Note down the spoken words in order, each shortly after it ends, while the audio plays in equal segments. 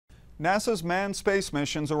NASA's manned space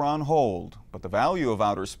missions are on hold, but the value of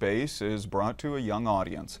outer space is brought to a young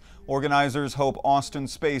audience. Organizers hope Austin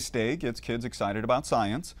Space Day gets kids excited about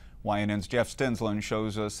science. YNN's Jeff Stensland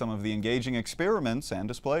shows us some of the engaging experiments and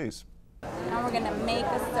displays. Now we're going to make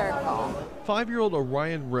a circle. 5-year-old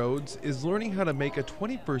Orion Rhoades is learning how to make a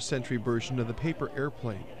 21st century version of the paper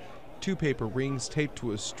airplane. 2 paper rings taped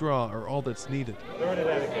to a straw are all that's needed.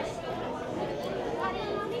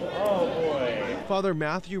 Oh boy. Father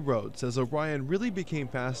Matthew Rhoades says Orion really became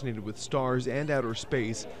fascinated with stars and outer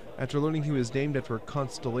space after learning he was named after a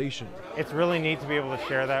constellation. It's really neat to be able to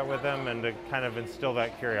share that with them and to kind of instill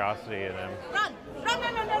that curiosity in them. Run! Run,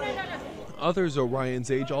 run, run, run, run, run. Others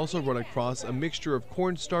Orion's age also run across a mixture of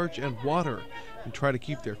cornstarch and water and try to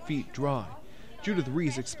keep their feet dry. Judith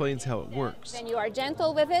Reis explains how it works. When you are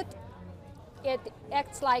gentle with it, it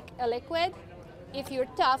acts like a liquid. If you're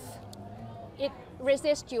tough, it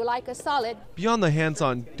resists you like a solid. Beyond the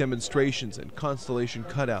hands-on demonstrations and constellation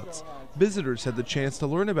cutouts, visitors had the chance to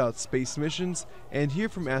learn about space missions and hear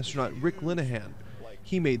from astronaut Rick Linehan.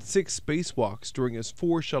 He made 6 spacewalks during his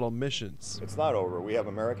 4 shuttle missions. It's not over. We have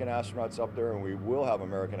American astronauts up there, and we will have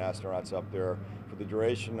American astronauts up there for the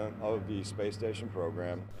duration of the space station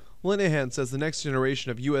program. Linehan says the next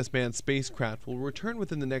generation of U.S. manned spacecraft will return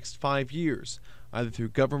within the next 5 years, either through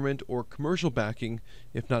government or commercial backing,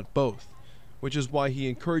 if not both, which is why he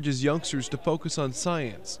encourages youngsters to focus on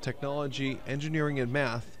science, technology, engineering, and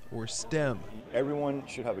math, or STEM. Everyone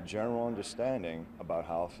should have a general understanding about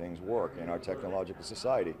how things work in our technological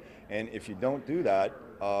society. And if you don't do that,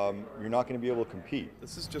 you're not going to be able to compete.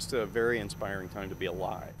 This is just a very inspiring time to be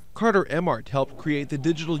alive. Carter Emmart helped create the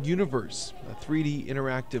Digital Universe, a 3D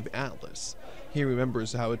interactive atlas. He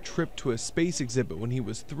remembers how a trip to a space exhibit when he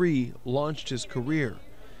was 3 launched his career.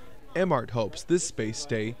 Emmart hopes this space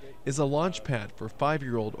day is a launch pad for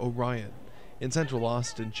 5-year-old Orion. In Central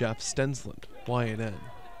Austin, Jeff Stensland, YNN.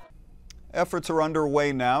 Efforts are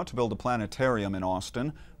underway now to build a planetarium in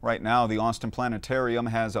Austin. Right now, the Austin Planetarium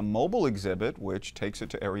has a mobile exhibit which takes it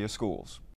to area schools.